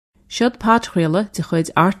Siod Pátrúile de chuid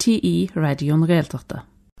RTE Radión Gaeltachta.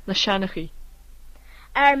 Na Seanchaithe.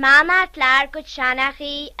 Manat lár go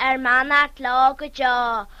Seanchaithe, manat lá go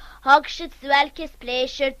deá. Thug siad suailchas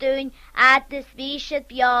pléisiir dún, is bhí siad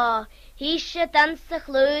beá. Hí siad an sa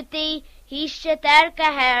chlúdaí, hí siad go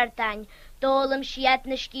hairdain. Dólam siad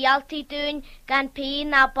na scialtaí dún, gan pí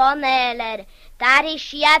na bon éilir. Darí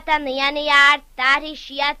siad an ianiart, darí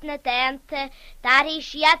siad na dente, darí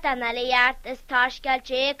siad an aliart, is táisceal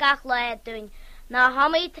dégach leidún. Na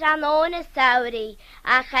hamí tranón is saorí,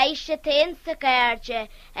 a chaise tén sa gairde,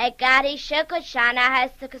 garí se go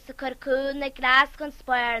Seanchaithe agus a curcún na glas gon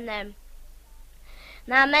spáirnam.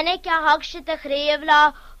 Na minic a thug siad a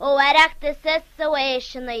chríomhlá ó aireach de sis sa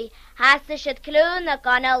weisinaí, hasa siad clún na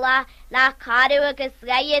ganala le carú agus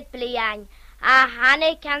gaiad bliain. A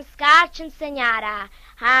hanig an scarchin senyara,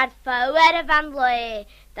 hard fawar a van loe,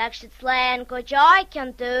 dag siad slain go joy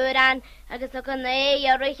can dúran, agus a gné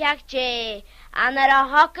a ruiach jé. An a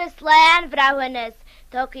hogus slain vrauhanis,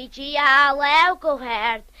 toki gi a lew go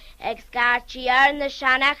herd, ag scarchi na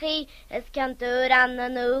Seanchaithe is can dúran na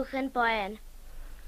nuchan boin.